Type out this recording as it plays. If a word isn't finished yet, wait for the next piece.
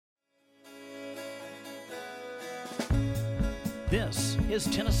is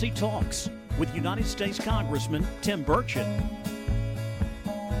Tennessee Talks with United States Congressman Tim Burchett.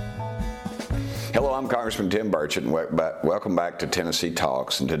 Hello, I'm Congressman Tim Burchett, and welcome back to Tennessee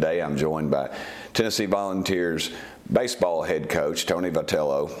Talks. And today I'm joined by Tennessee Volunteers baseball head coach Tony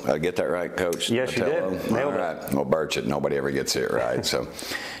Vitello. Get that right, Coach? Yes, Vitello? You did. Nailed it. Well, Burchett, nobody ever gets it right. So,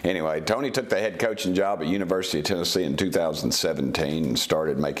 anyway, Tony took the head coaching job at University of Tennessee in 2017 and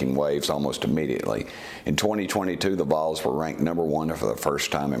started making waves almost immediately. In 2022, the Vols were ranked number one for the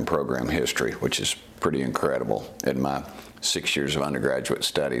first time in program history, which is pretty incredible. In my 6 years of undergraduate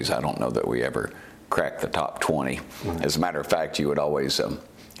studies, I don't know that we ever cracked the top 20. As a matter of fact, you would always,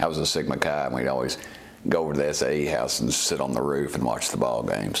 I was a Sigma Chi, and we'd always go over to the SAE house and sit on the roof and watch the ball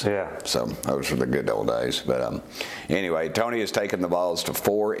games. Yeah. So those were the good old days. But anyway, Tony has taken the Vols to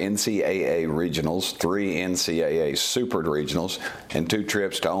 4 NCAA regionals, 3 NCAA super regionals, and 2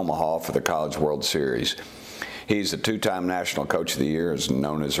 trips to Omaha for the College World Series. He's a 2-time National Coach of the Year, is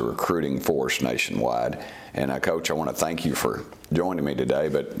known as a recruiting force nationwide. And Coach, I want to thank you for joining me today.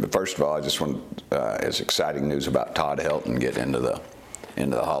 But first of all, I just want it's exciting news about Todd Helton getting into the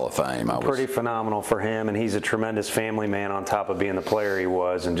Hall of Fame. Pretty phenomenal for him, and he's a tremendous family man on top of being the player he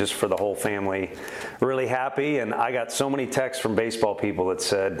was, and just for the whole family, really happy. And I got so many texts from baseball people that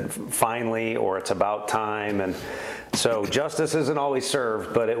said, finally, or it's about time. And so justice isn't always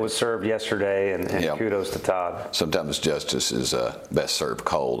served, but it was served yesterday, and Yep. Kudos to Todd. Sometimes justice is best served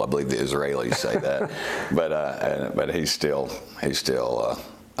cold. I believe the Israelis say that. But he's still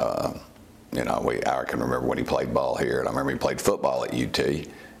I can remember when he played ball here, and I remember he played football at UT.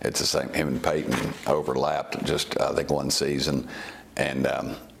 It's the same. Him and Peyton overlapped just I think one season, and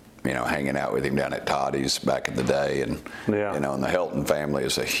hanging out with him down at Toddy's back in the day, and and the Helton family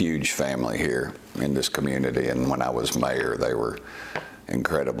is a huge family here in this community. And when I was mayor, they were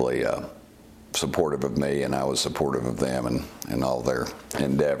incredibly supportive of me, and I was supportive of them and all their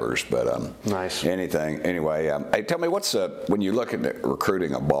endeavors. But nice. Anyway, hey, tell me, what's when you look at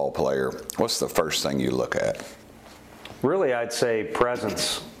recruiting a ball player, what's the first thing you look at? Really, I'd say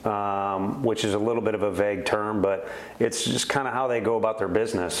presence, which is a little bit of a vague term, but it's just kind of how they go about their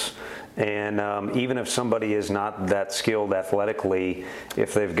business. And even if somebody is not that skilled athletically,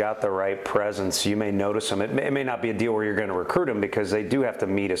 if they've got the right presence, you may notice them. It may not be a deal where you're going to recruit them because they do have to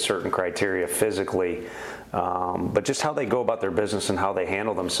meet a certain criteria physically. But just how they go about their business and how they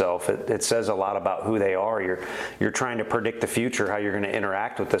handle themselves, it says a lot about who they are. You're trying to predict the future, how you're going to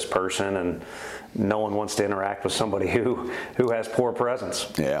interact with this person, and no one wants to interact with somebody who has poor presence.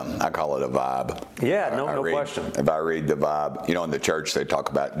 Yeah, I call it a vibe. Yeah, no question. If I read the vibe, in the church they talk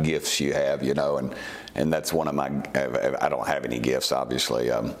about gifts you have, and that's one of my. I don't have any gifts, obviously,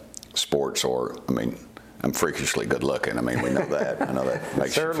 sports I'm freakishly good looking. We know that. I know that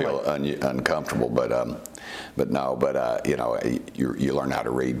makes you feel uncomfortable, you learn how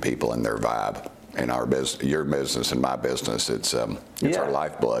to read people and their vibe. In our business, your business and my business, it's our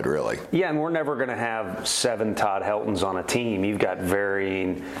lifeblood, really. Yeah, and we're never going to have 7 Todd Heltons on a team. You've got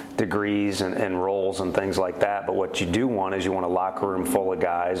varying degrees and roles and things like that. But what you do want is you want a locker room full of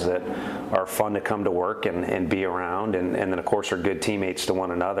guys that are fun to come to work and be around, and then of course are good teammates to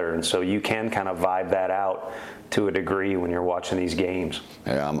one another. And so you can kind of vibe that out to a degree when you're watching these games.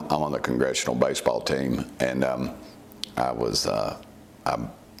 Yeah, I'm on the congressional baseball team, and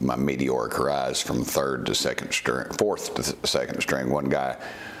my meteoric rise from fourth to second string. One guy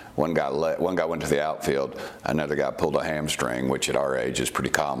went to the outfield. Another guy pulled a hamstring, which at our age is pretty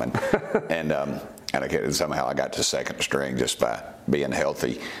common. And somehow I got to second string just by being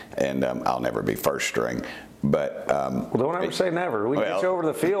healthy. And I'll never be first string. But don't ever say never. We can get you over to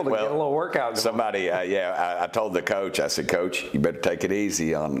the field and get a little workout going. Somebody, I told the coach. I said, Coach, you better take it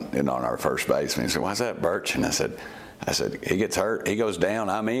easy on our first baseman. He said, why's that, Birch? And I said, he gets hurt, he goes down,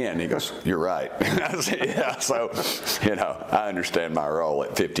 I'm in. He goes, you're right. I said, yeah. So, I understand my role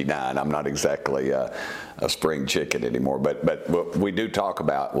at 59. I'm not exactly a spring chicken anymore. But what we do talk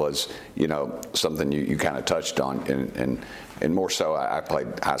about was, something you kind of touched on, and more so, I played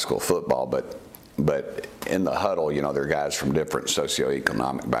high school football, but in the huddle, there are guys from different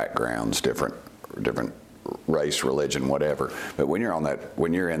socioeconomic backgrounds, different race, religion, whatever. But when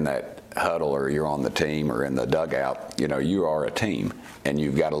you're in that huddle, or you're on the team, or in the dugout, you are a team, and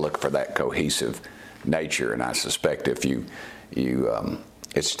you've got to look for that cohesive nature. And I suspect if you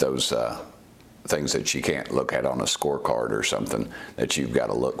it's those things that you can't look at on a scorecard or something that you've got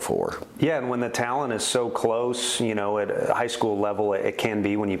to look for. Yeah, and when the talent is so close, at a high school level, it can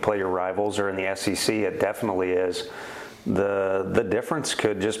be when you play your rivals, or in the SEC, it definitely is. The difference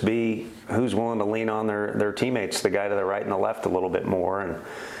could just be who's willing to lean on their teammates, the guy to the right and the left, a little bit more.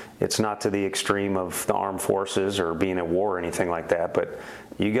 it's not to the extreme of the armed forces or being at war or anything like that, but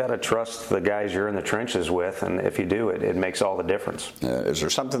you got to trust the guys you're in the trenches with, and if you do, it makes all the difference. Is there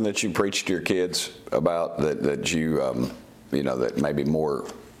something that you preach to your kids about that you that maybe more,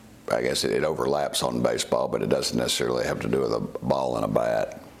 I guess it overlaps on baseball, but it doesn't necessarily have to do with a ball and a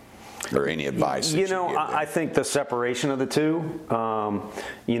bat? Or any advice? I think the separation of the two.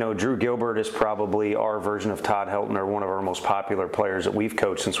 Drew Gilbert is probably our version of Todd Helton, or one of our most popular players that we've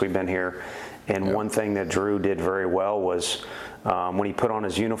coached since we've been here. And one thing that Drew did very well was when he put on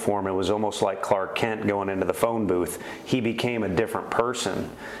his uniform, it was almost like Clark Kent going into the phone booth. He became a different person,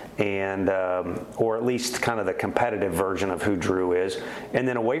 and or at least kind of the competitive version of who Drew is. And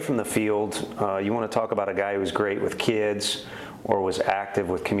then away from the field, you want to talk about a guy who was great with kids, or was active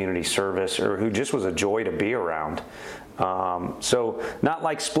with community service, or who just was a joy to be around. So not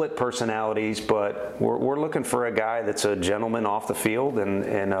like split personalities, but we're looking for a guy that's a gentleman off the field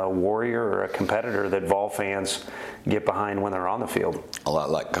and a warrior or a competitor that Vol fans get behind when they're on the field. A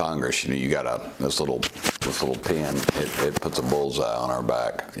lot like Congress, you got this little pin. It puts a bullseye on our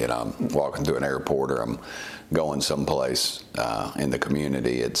back. I'm walking through an airport, or I'm going someplace in the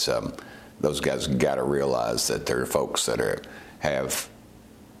community. It's those guys got to realize that there are folks that have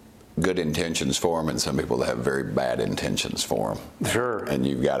good intentions for them, and some people that have very bad intentions for them. Sure. And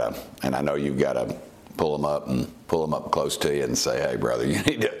I know you've got to pull them up close to you and say, hey, brother, you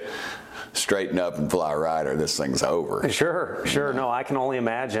need to straighten up and fly right, or this thing's over. Sure. No, I can only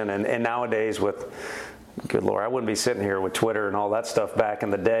imagine. And nowadays with, good Lord, I wouldn't be sitting here with Twitter and all that stuff back in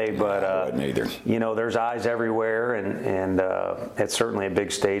the day, but I wouldn't either. There's eyes everywhere, and it's certainly a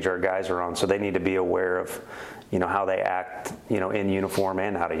big stage our guys are on, so they need to be aware of how they act, in uniform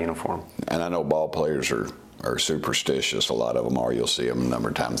and out of uniform. And I know ball players are superstitious. A lot of them are. You'll see them a number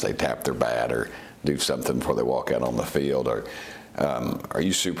of times. They tap their bat or do something before they walk out on the field. Or are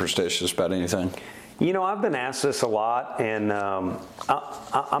you superstitious about anything? I've been asked this a lot, and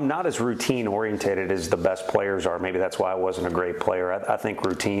I'm not as routine-orientated as the best players are. Maybe that's why I wasn't a great player. I think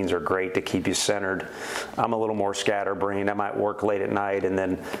routines are great to keep you centered. I'm a little more scatterbrained. I might work late at night and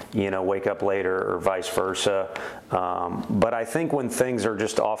then, wake up later, or vice versa. But I think when things are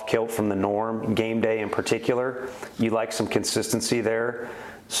just off-kilt from the norm, game day in particular, you like some consistency there.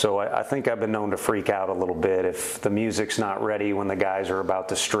 So I think I've been known to freak out a little bit if the music's not ready when the guys are about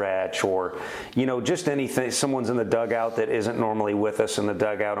to stretch, or, just anything. Someone's in the dugout that isn't normally with us in the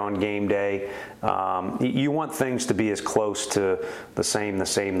dugout on game day. You want things to be as close to the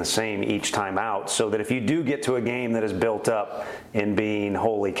same each time out, so that if you do get to a game that is built up in being,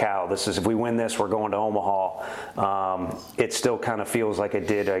 holy cow, if we win this, we're going to Omaha, it still kind of feels like it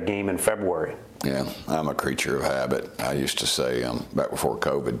did a game in February. Yeah, I'm a creature of habit. I used to say, back before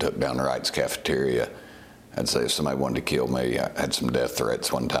COVID took down the Wright's cafeteria, I'd say if somebody wanted to kill me, I had some death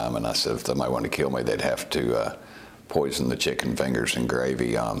threats one time, and I said if somebody wanted to kill me, they'd have to poison the chicken fingers and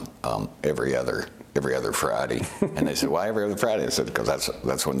gravy every other Friday. And they said, why every other Friday? I said, because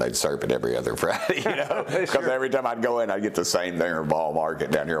that's when they'd serve it every other Friday, Because Sure. Every time I'd go in, I'd get the same thing in Ball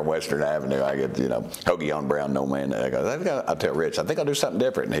Market down here on Western Avenue. I get, hoagie on brown, no mayonnaise. I tell Rich, I think I'll do something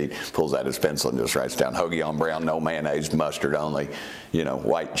different. And he pulls out his pencil and just writes down hoagie on brown, no mayonnaise, mustard only,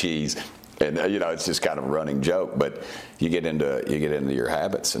 white cheese. And it's just kind of a running joke, but you get into your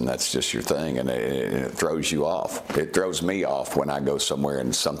habits, and that's just your thing, and it throws you off. It throws me off when I go somewhere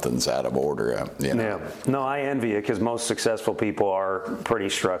and something's out of order. Yeah. No, I envy you, because most successful people are pretty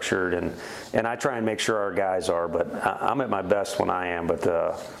structured, and I try and make sure our guys are. But I'm at my best when I am, but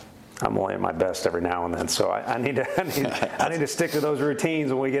I'm only at my best every now and then. So I need to stick to those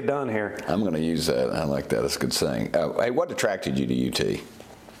routines when we get done here. I'm going to use that. I like that. It's a good saying. Hey, what attracted you to UT?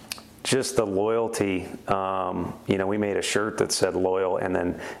 Just the loyalty. We made a shirt that said loyal, and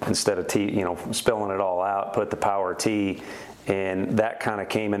then instead of T, spelling it all out, put the power T. And that kind of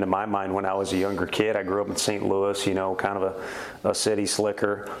came into my mind when I was a younger kid. I grew up in St. Louis, kind of a city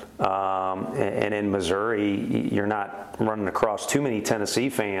slicker. And in Missouri, you're not running across too many Tennessee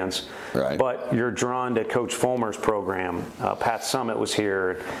fans, right. But you're drawn to Coach Fulmer's program. Pat Summitt was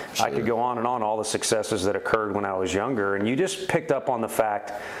here. Sure. I could go on and on, all the successes that occurred when I was younger. And you just picked up on the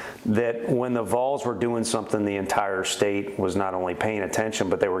fact that when the Vols were doing something, the entire state was not only paying attention,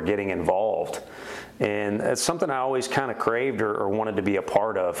 but they were getting involved. And it's something I always kind of craved or wanted to be a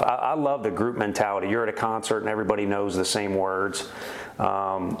part of. I love the group mentality. You're at a concert and everybody knows the same words.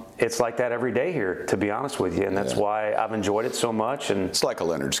 it's like that every day here, to be honest with you, and that's why I've enjoyed it so much. And it's like a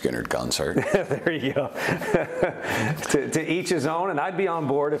Leonard Skinner concert. There you go. to each his own, and I'd be on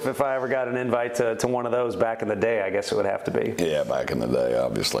board if I ever got an invite to one of those back in the day. I guess it would have to be. Yeah, back in the day.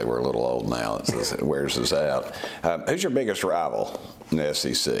 Obviously, we're a little old now. It wears us out. Who's your biggest rival in the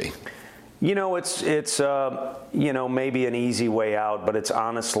SEC? It's maybe an easy way out, but it's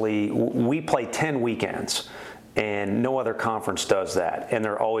honestly, we play 10 weekends. And no other conference does that. And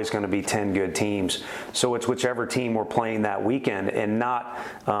there are always going to be 10 good teams. So it's whichever team we're playing that weekend, and not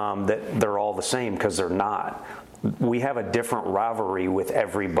that they're all the same, because they're not. We have a different rivalry with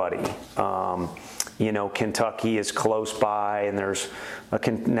everybody. Kentucky is close by, and there's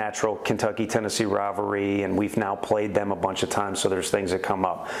a natural Kentucky-Tennessee rivalry, and we've now played them a bunch of times, so there's things that come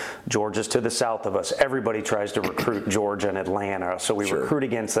up. Georgia's to the south of us. Everybody tries to recruit Georgia and Atlanta, so we recruit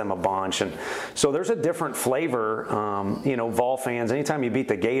against them a bunch. And so there's a different flavor. Vol fans, anytime you beat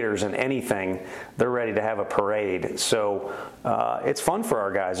the Gators in anything, they're ready to have a parade. So it's fun for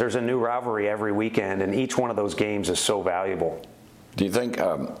our guys. There's a new rivalry every weekend, and each one of those games is so valuable. Do you think,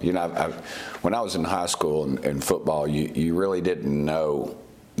 when I was in high school and football, you really didn't know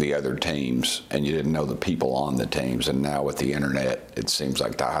the other teams, and you didn't know the people on the teams. And now with the internet, it seems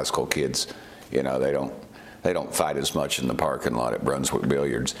like the high school kids, they don't fight as much in the parking lot at Brunswick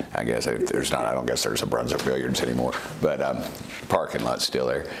Billiards. I guess I don't guess there's a Brunswick Billiards anymore, but parking lot's still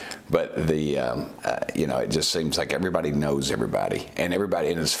there. But it just seems like everybody knows everybody, and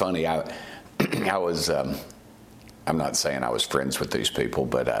it's funny. I was. I'm not saying I was friends with these people,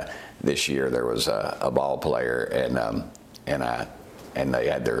 but this year there was a ball player, and they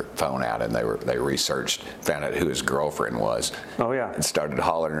had their phone out, and they researched, found out who his girlfriend was. Oh yeah. And started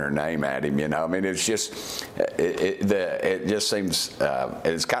hollering her name at him. It's just it just seems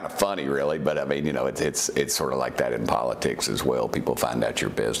it's kind of funny, really. But it's sort of like that in politics as well. People find out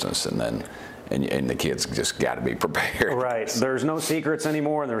your business, and then. And the kids just got to be prepared. Right. There's no secrets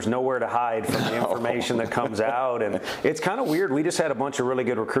anymore, and there's nowhere to hide from the information that comes out. And it's kind of weird. We just had a bunch of really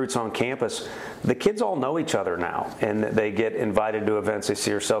good recruits on campus. The kids all know each other now, and they get invited to events. They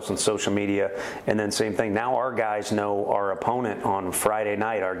see ourselves on social media, and then same thing. Now our guys know our opponent on Friday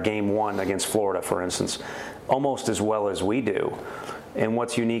night, our game 1 against Florida, for instance, almost as well as we do. And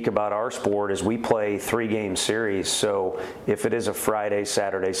what's unique about our sport is we play 3-game series. So if it is a Friday,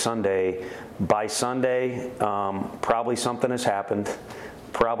 Saturday, Sunday, by Sunday, probably something has happened.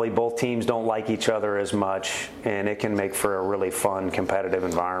 Probably both teams don't like each other as much, and it can make for a really fun, competitive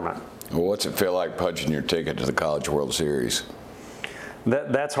environment. Well, what's it feel like punching your ticket to the College World Series?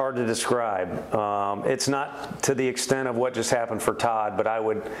 That's hard to describe. It's not to the extent of what just happened for Todd, but I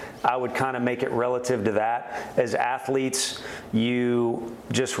would kind of make it relative to that. As athletes, you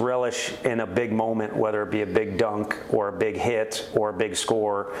just relish in a big moment, whether it be a big dunk or a big hit or a big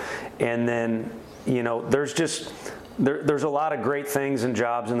score. And then, there's a lot of great things and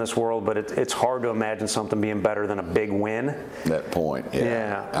jobs in this world, but it's hard to imagine something being better than a big win. That point,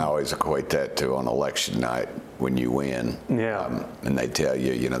 yeah. I always equate that to on election night when you win. Yeah. And they tell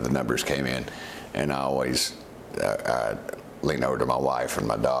you, the numbers came in, and I always lean over to my wife and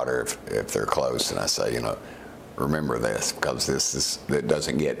my daughter if they're close, and I say, remember this, because it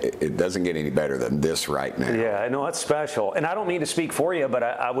doesn't get any better than this right now. Yeah, I know, it's special. And I don't mean to speak for you, but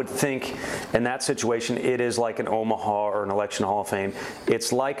I would think in that situation it is like an Omaha or an election Hall of Fame.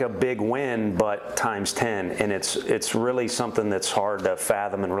 It's like a big win, but times 10, and it's really something that's hard to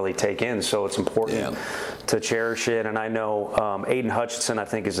fathom and really take in. So it's important to cherish it. And I know Aiden Hutchinson, I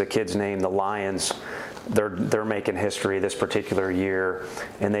think is the kid's name, the Lions. They're making history this particular year,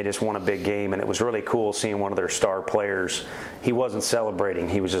 and they just won a big game, and it was really cool seeing one of their star players. He wasn't celebrating;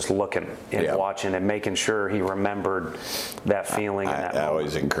 he was just looking and watching and making sure he remembered that feeling. I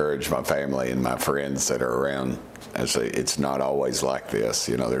always encourage my family and my friends that are around. I say it's not always like this.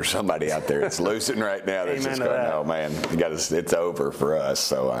 There's somebody out there that's losing right now that's just going, "Oh man, it's over for us."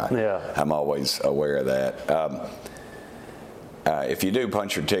 So I'm always aware of that. If you do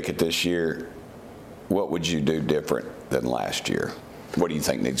punch your ticket this year, what would you do different than last year? What do you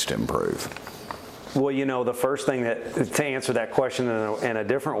think needs to improve? Well, the first thing to answer that question in a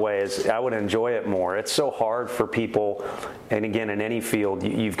different way is I would enjoy it more. It's so hard for people, and again, in any field,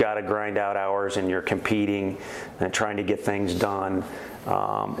 you've got to grind out hours, and you're competing and trying to get things done.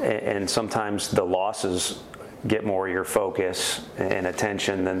 And sometimes the losses get more of your focus and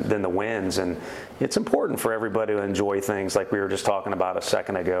attention than the wins. And it's important for everybody to enjoy things like we were just talking about a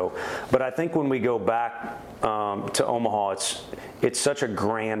second ago. But I think when we go back to Omaha, it's such a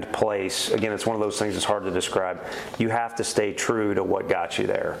grand place. Again, it's one of those things that's hard to describe. You have to stay true to what got you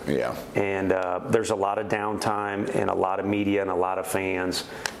there. Yeah. And there's a lot of downtime and a lot of media and a lot of fans.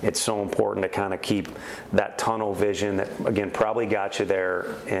 It's so important to kind of keep that tunnel vision that, again, probably got you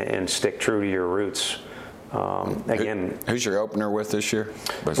there and stick true to your roots. Again, who's your opener with this year?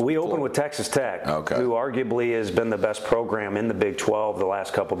 We opened with Texas Tech, who arguably has been the best program in the Big 12 the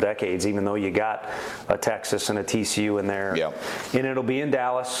last couple decades, even though you got a Texas and a TCU in there. Yep. And it'll be in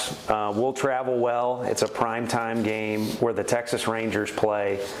Dallas. We'll travel well. It's a primetime game where the Texas Rangers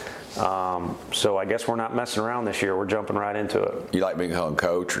play. So I guess we're not messing around this year. We're jumping right into it. You like being called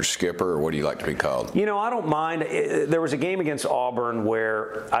coach or skipper, or what do you like to be called? You know, I don't mind. There was a game against Auburn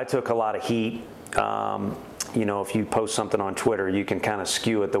where I took a lot of heat. You know, if you post something on Twitter, you can kind of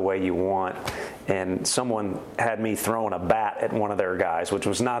skew it the way you want. And someone had me throwing a bat at one of their guys, which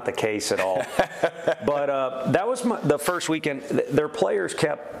was not the case at all. But that was the first weekend. Their players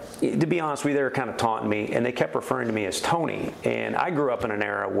kept, to be honest with you, they were kind of taunting me, and they kept referring to me as Tony. And I grew up in an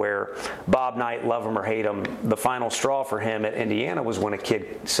era where Bob Knight, love him or hate him, the final straw for him at Indiana was when a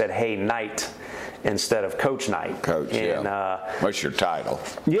kid said, "Hey, Knight," instead of Coach Knight. Coach, and, yeah. What's your title?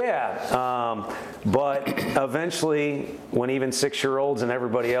 Yeah. But eventually, when even 6-year-olds and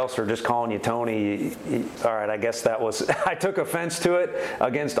everybody else are just calling you Tony, all right, I guess that was, I took offense to it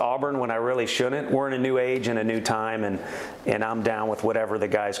against Auburn when I really shouldn't. We're in a new age and a new time, and I'm down with whatever the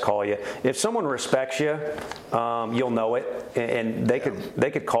guys call you. If someone respects you, you'll know it, and they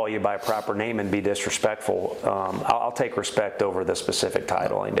could call you by a proper name and be disrespectful. I'll take respect over the specific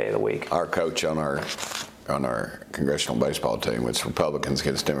title any day of the week. Our coach on our congressional baseball team, it's Republicans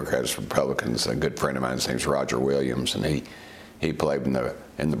against Democrats. Republicans, a good friend of mine, his name's Roger Williams, and he played in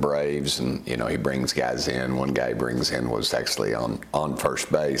the Braves, and you know, he brings guys in. One guy he brings in was actually on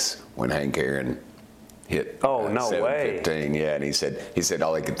first base when Hank Aaron hit. Oh, no way. 715. Yeah, and he said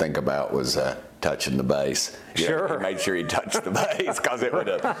all he could think about was touching the base. Sure. He made sure he touched the base because it would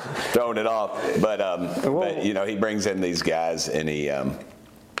have thrown it off. But you know, he brings in these guys, and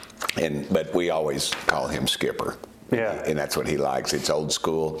but we always call him Skipper. Yeah. And that's what he likes. It's old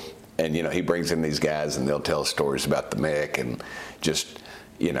school. And, you know, he brings in these guys, and they'll tell stories about the Mick, and just,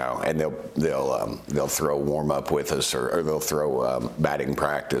 you know, and they'll throw warm up with us, or they'll throw batting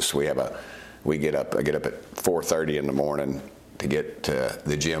practice. I get up at 4:30 in the morning to get to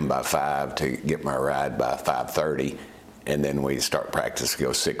the gym by 5 to get my ride by 5:30, and then we start practice,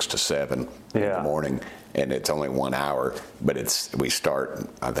 go 6 to 7 in the morning. And it's only 1 hour, but we start,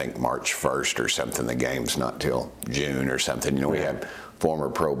 I think, March 1st or something. The game's not till June or something. You know, we have former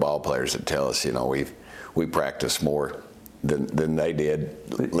pro ball players that tell us, you know, we practice more than they did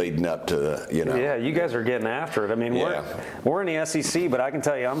leading up to the, you know. Yeah, you guys are getting after it. I mean, we're in the SEC, but I can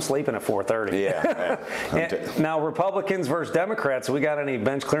tell you I'm sleeping at 4:30. Yeah. Now, Republicans versus Democrats, we got any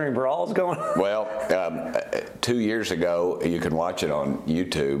bench clearing brawls going? Well, 2 years ago, you can watch it on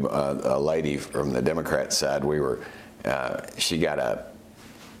YouTube, a lady from the Democrat side, she got a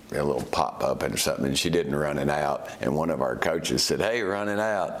little pop-up and something, and she didn't run it out, and one of our coaches said, "Hey, run it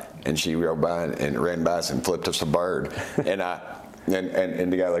out," and she ran by us and flipped us a bird, and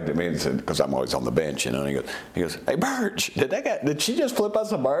the guy looked at me and said, because I'm always on the bench, you know, and he goes, "Hey, Birch, did she just flip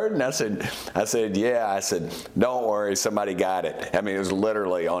us a bird?" And I said, "Yeah." I said, "Don't worry, somebody got it." I mean, it was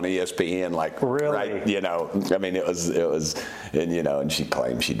literally on ESPN, like, really? Right, you know, I mean, it was, and you know, and she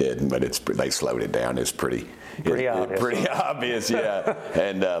claimed she didn't, but they slowed it down. It's pretty obvious. Pretty obvious, yeah.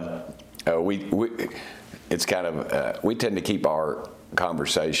 And it's kind of, we tend to keep our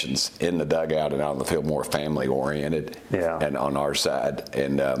conversations in the dugout and out on the field more family oriented, and on our side,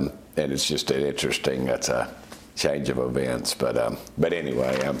 and it's just an interesting, that's a change of events, but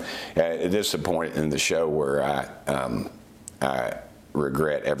anyway, at this point in the show where I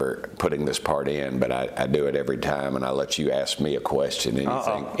regret ever putting this part in, but I do it every time, and I let you ask me a question,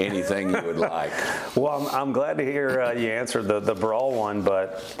 anything you would like. Well, I'm glad to hear you answered the brawl one,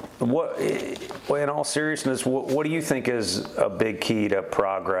 but in all seriousness, what do you think is a big key to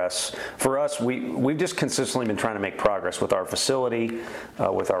progress? For us, we've just consistently been trying to make progress with our facility,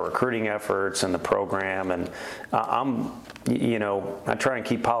 with our recruiting efforts and the program, and I try and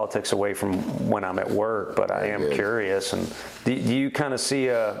keep politics away from when I'm at work, but I am curious. And do you kind of see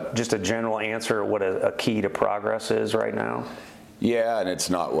just a general answer what a key to progress is right now? Yeah, and it's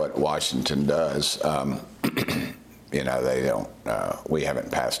not what Washington does. You know, they don't. We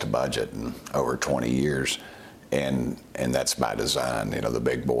haven't passed a budget in over 20 years, and that's by design. You know, the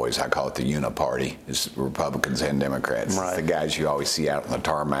big boys, I call it the uniparty. It's Republicans and Democrats. Right. It's the guys you always see out on the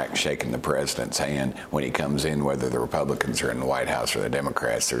tarmac shaking the president's hand when he comes in, whether the Republicans are in the White House or the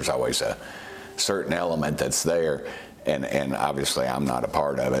Democrats. There's always a certain element that's there, and obviously I'm not a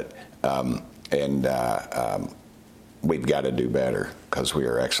part of it. We've got to do better because we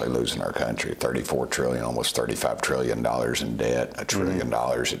are actually losing our country. $34 trillion, almost $35 trillion in debt. $1 trillion,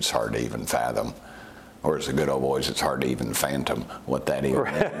 it's hard to even fathom. Or as the good old boys, it's hard to even phantom what that even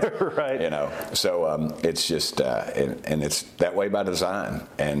means. Right. You know, so it's just, and it's that way by design.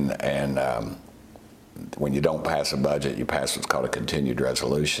 And when you don't pass a budget, you pass what's called a continued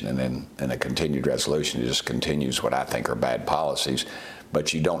resolution. And then in a continued resolution, it just continues what I think are bad policies.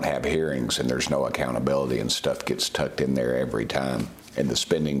 But you don't have hearings, and there's no accountability, and stuff gets tucked in there every time. And the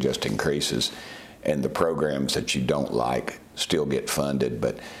spending just increases. And the programs that you don't like still get funded,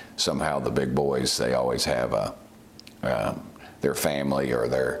 but somehow the big boys, they always have their family or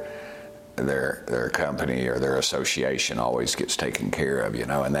their company or their association always gets taken care of, you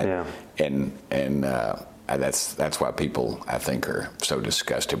know, and that that's why people, I think, are so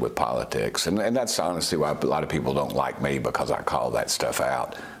disgusted with politics, and that's honestly why a lot of people don't like me, because I call that stuff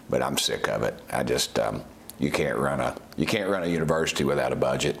out. But I'm sick of it. I just you can't run a university without a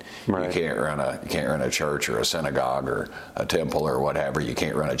budget. Right. You can't run a church or a synagogue or a temple or whatever. You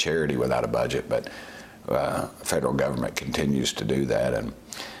can't run a charity without a budget. But federal government continues to do that,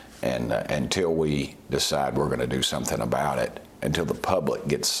 and until we decide we're going to do something about it, until the public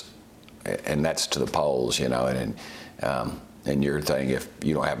gets, and that's to the polls, you know, and your thing, if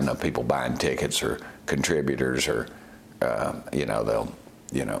you don't have enough people buying tickets or contributors or you know, they'll.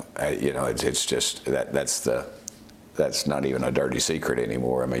 It's just that's not even a dirty secret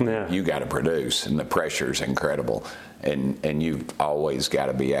anymore. I mean, you got to produce, and the pressure's incredible, and you've always got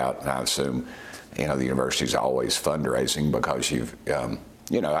to be out. And I assume, you know, the university's always fundraising because you've,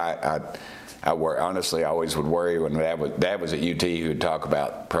 you know, I honestly, I always would worry when Dad was at UT. He would talk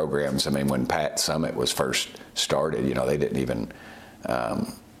about programs. I mean, when Pat Summit was first started, you know, they didn't even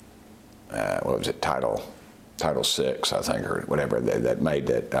what was it, Title VI, I think, or whatever, that made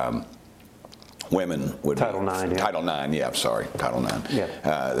that women would Title IX, Title IX, yeah, sorry, Title IX. Yeah.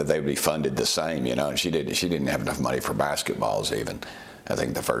 That they would be funded the same, you know. And she didn't have enough money for basketballs even. I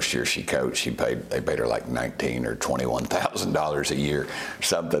think the first year she coached, they paid her like $19,000 or $21,000 a year,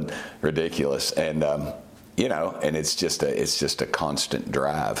 something ridiculous. And you know, and it's just a constant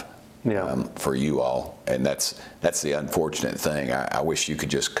drive. For you all, and that's the unfortunate thing. I wish you could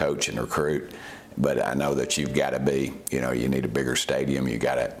just coach and recruit. But I know that you've got to be, you know, you need a bigger stadium. You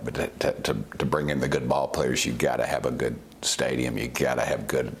got to, but to bring in the good ball players, you got to have a good stadium. You got to have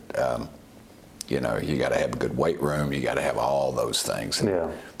good, you know, you got to have a good weight room. You got to have all those things.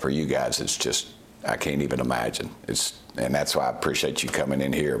 And for you guys, it's just, I can't even imagine. And that's why I appreciate you coming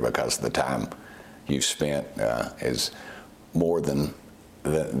in here, because the time you've spent is more than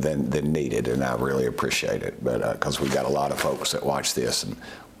needed, and I really appreciate it. But because we got a lot of folks that watch this and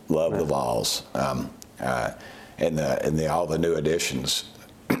love the Vols, and all the new additions.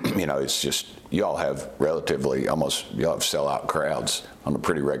 You know, it's just, you all have relatively, you all have sellout crowds on a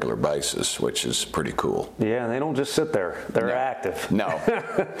pretty regular basis, which is pretty cool. Yeah, they don't just sit there; they're active. No.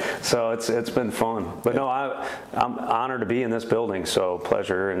 So it's been fun. But no, I'm honored to be in this building. So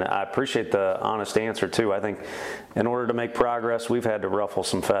pleasure, and I appreciate the honest answer too. I think in order to make progress, we've had to ruffle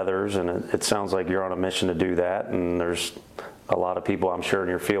some feathers, and it sounds like you're on a mission to do that. And there's a lot of people, I'm sure, in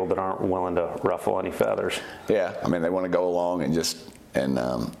your field that aren't willing to ruffle any feathers. Yeah, I mean, they want to go along and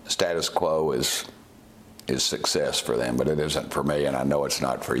status quo is success for them, but it isn't for me, and I know it's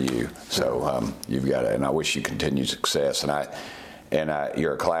not for you. So you've got to, and I wish you continued success. And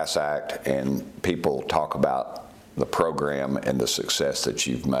you're a class act, and people talk about the program and the success that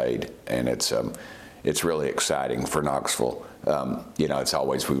you've made, and it's really exciting for Knoxville. You know,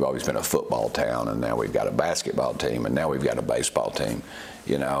 we've always been a football town, and now we've got a basketball team, and now we've got a baseball team.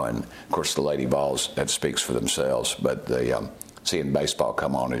 You know, and of course the Lady Vols, that speaks for themselves. But seeing baseball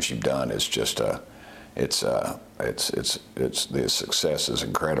come on as you've done is just the success is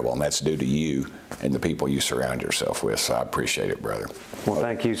incredible, and that's due to you and the people you surround yourself with. So I appreciate it, brother. Well,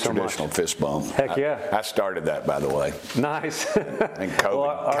 thank you so much. Traditional fist bump. Heck yeah. I started that, by the way. Nice. And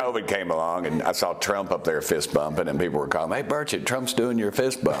COVID came along, and I saw Trump up there fist bumping, and people were calling, "Hey, Burchett, Trump's doing your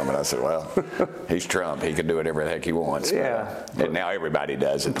fist bump." And I said, well, he's Trump. He can do whatever the heck he wants. Yeah. And now everybody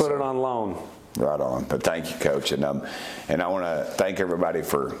does it. Put it on loan. Right on. But thank you, Coach. And I want to thank everybody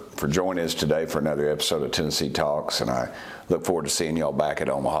for joining us today for another episode of Tennessee Talks. And I look forward to seeing y'all back at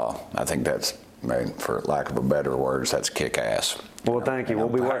Omaha. I think that's, for lack of a better words, that's kick ass. Well, thank you. We'll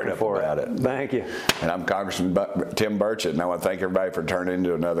be working for it. Thank you. And I'm Congressman Tim Burchett, and I want to thank everybody for turning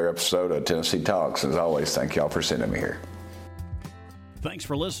into another episode of Tennessee Talks. As always, thank y'all for sending me here. Thanks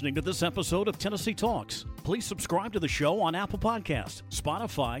for listening to this episode of Tennessee Talks. Please subscribe to the show on Apple Podcasts,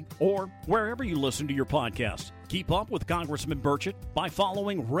 Spotify, or wherever you listen to your podcasts. Keep up with Congressman Burchett by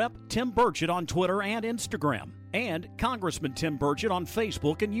following Rep. Tim Burchett on Twitter and Instagram, and Congressman Tim Burchett on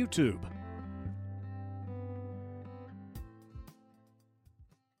Facebook and YouTube.